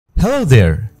Hello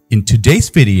there! In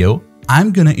today's video,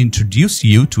 I'm gonna introduce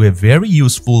you to a very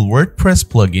useful WordPress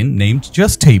plugin named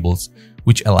JustTables,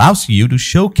 which allows you to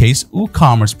showcase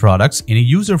WooCommerce products in a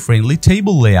user-friendly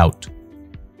table layout.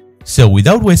 So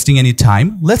without wasting any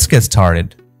time, let's get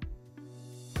started.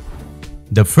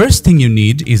 The first thing you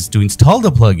need is to install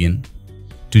the plugin.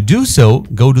 To do so,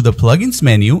 go to the Plugins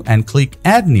menu and click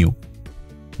Add New.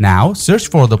 Now search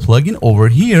for the plugin over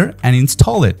here and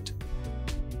install it.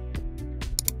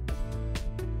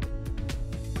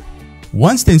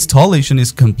 Once the installation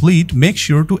is complete, make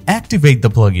sure to activate the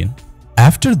plugin.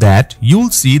 After that, you'll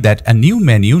see that a new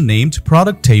menu named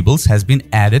Product Tables has been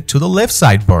added to the left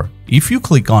sidebar. If you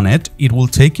click on it, it will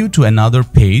take you to another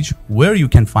page where you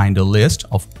can find a list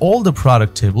of all the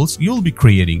product tables you'll be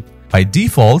creating. By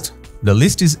default, the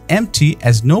list is empty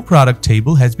as no product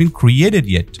table has been created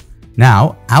yet.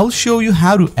 Now, I'll show you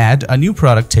how to add a new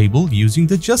product table using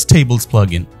the JustTables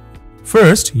plugin.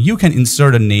 First, you can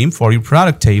insert a name for your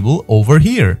product table over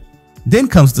here. Then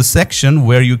comes the section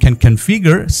where you can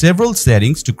configure several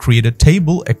settings to create a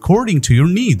table according to your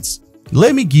needs.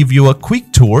 Let me give you a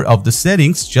quick tour of the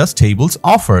settings JustTables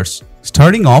offers,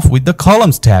 starting off with the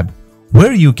Columns tab,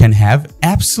 where you can have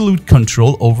absolute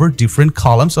control over different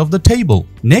columns of the table.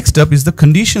 Next up is the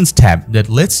Conditions tab that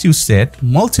lets you set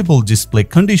multiple display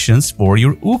conditions for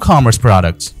your WooCommerce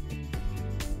products.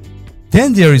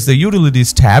 Then there is the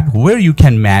Utilities tab where you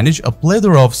can manage a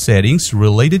plethora of settings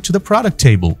related to the product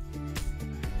table.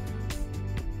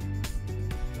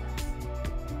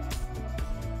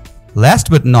 Last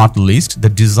but not least, the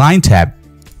Design tab.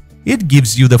 It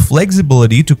gives you the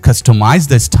flexibility to customize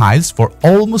the styles for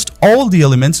almost all the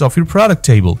elements of your product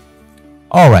table.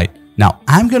 Alright, now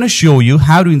I'm gonna show you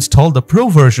how to install the Pro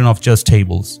version of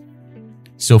JustTables.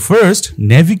 So first,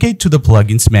 navigate to the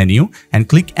Plugins menu and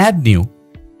click Add New.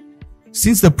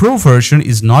 Since the Pro version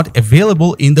is not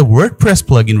available in the WordPress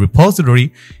plugin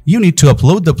repository, you need to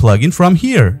upload the plugin from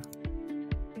here.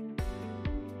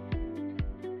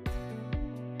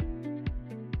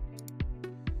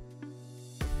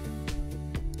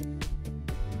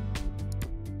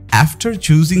 After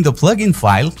choosing the plugin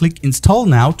file, click Install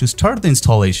Now to start the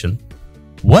installation.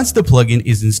 Once the plugin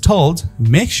is installed,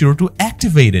 make sure to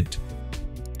activate it.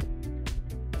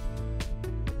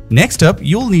 Next up,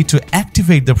 you'll need to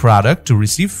activate the product to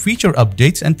receive feature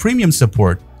updates and premium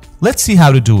support. Let's see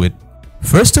how to do it.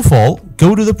 First of all,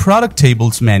 go to the Product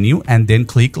Tables menu and then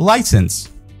click License.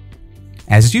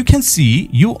 As you can see,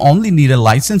 you only need a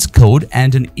license code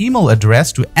and an email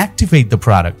address to activate the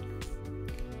product.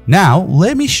 Now,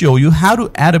 let me show you how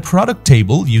to add a product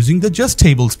table using the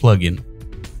JustTables plugin.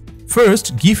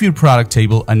 First, give your product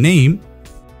table a name.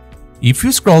 If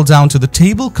you scroll down to the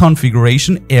table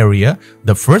configuration area,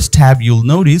 the first tab you'll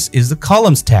notice is the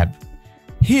Columns tab.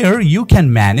 Here, you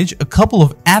can manage a couple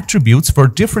of attributes for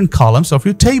different columns of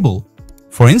your table.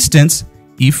 For instance,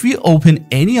 if we open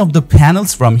any of the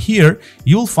panels from here,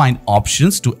 you'll find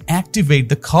options to activate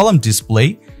the column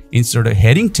display, insert a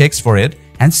heading text for it,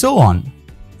 and so on.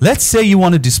 Let's say you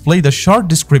want to display the short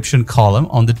description column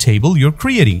on the table you're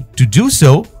creating. To do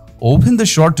so, open the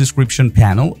short description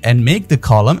panel and make the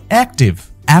column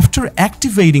active. After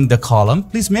activating the column,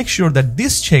 please make sure that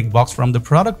this checkbox from the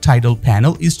product title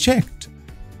panel is checked.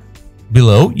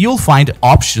 Below, you'll find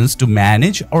options to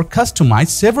manage or customize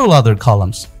several other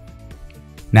columns.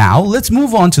 Now, let's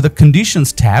move on to the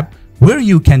Conditions tab, where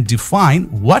you can define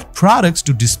what products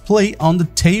to display on the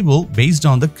table based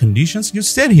on the conditions you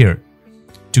set here.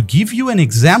 To give you an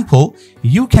example,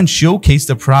 you can showcase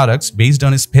the products based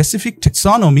on a specific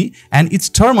taxonomy and its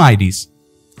term IDs.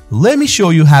 Let me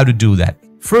show you how to do that.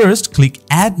 First, click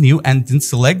Add New and then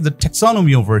select the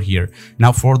taxonomy over here.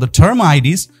 Now for the term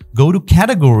IDs, go to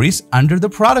Categories under the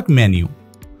Product menu.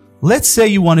 Let's say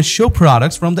you want to show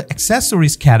products from the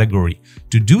Accessories category.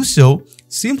 To do so,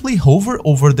 simply hover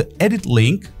over the Edit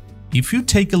link. If you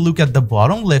take a look at the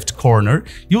bottom left corner,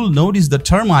 you'll notice the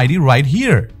term ID right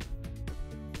here.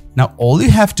 Now all you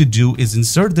have to do is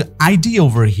insert the ID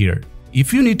over here.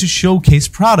 If you need to showcase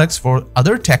products for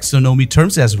other taxonomy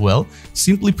terms as well,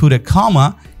 simply put a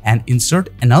comma and insert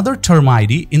another term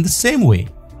ID in the same way.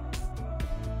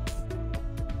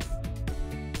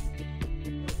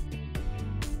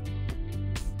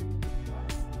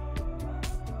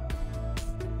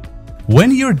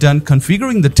 When you're done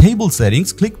configuring the table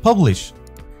settings, click Publish.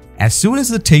 As soon as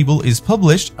the table is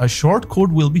published, a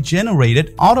shortcode will be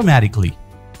generated automatically.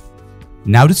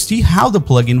 Now to see how the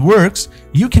plugin works,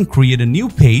 you can create a new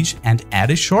page and add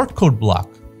a shortcode block.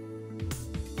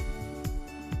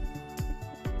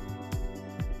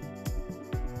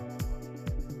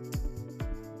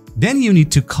 Then you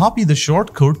need to copy the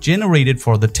shortcode generated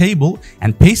for the table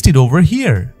and paste it over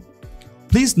here.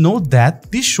 Please note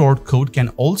that this shortcode can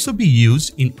also be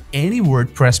used in any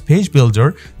WordPress page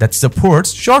builder that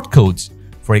supports shortcodes.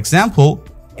 For example,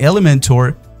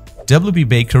 Elementor, WP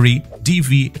Bakery,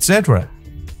 DV, etc.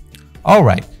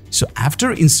 Alright, so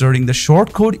after inserting the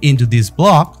shortcode into this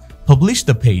block, publish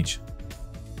the page.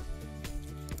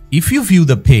 If you view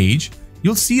the page,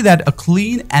 you'll see that a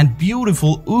clean and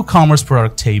beautiful WooCommerce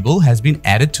product table has been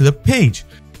added to the page,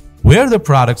 where the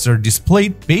products are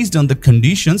displayed based on the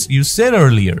conditions you set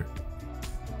earlier.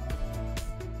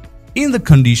 In the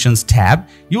Conditions tab,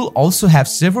 you'll also have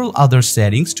several other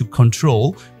settings to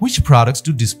control which products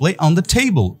to display on the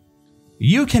table.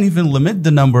 You can even limit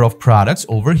the number of products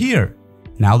over here.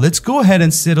 Now let's go ahead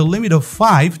and set a limit of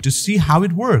 5 to see how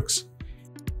it works.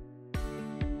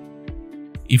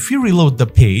 If you reload the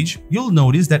page, you'll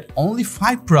notice that only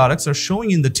 5 products are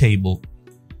showing in the table.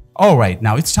 Alright,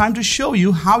 now it's time to show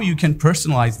you how you can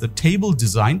personalize the table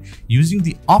design using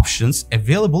the options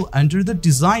available under the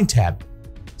Design tab.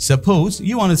 Suppose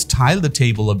you want to style the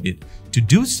table a bit. To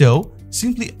do so,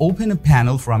 simply open a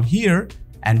panel from here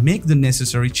and make the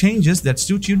necessary changes that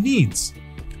suit your needs.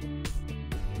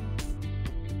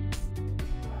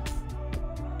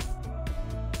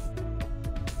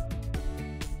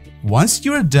 Once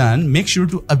you're done, make sure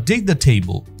to update the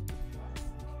table.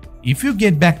 If you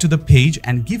get back to the page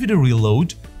and give it a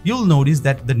reload, you'll notice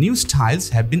that the new styles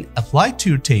have been applied to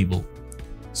your table.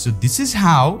 So this is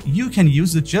how you can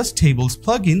use the JustTables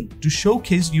plugin to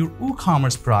showcase your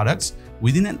WooCommerce products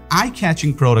within an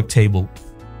eye-catching product table.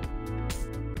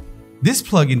 This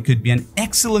plugin could be an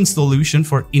excellent solution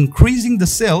for increasing the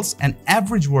sales and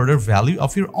average order value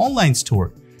of your online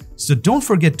store. So don't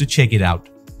forget to check it out.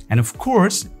 And of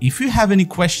course, if you have any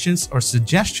questions or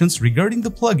suggestions regarding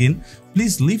the plugin,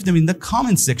 please leave them in the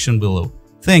comment section below.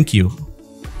 Thank you.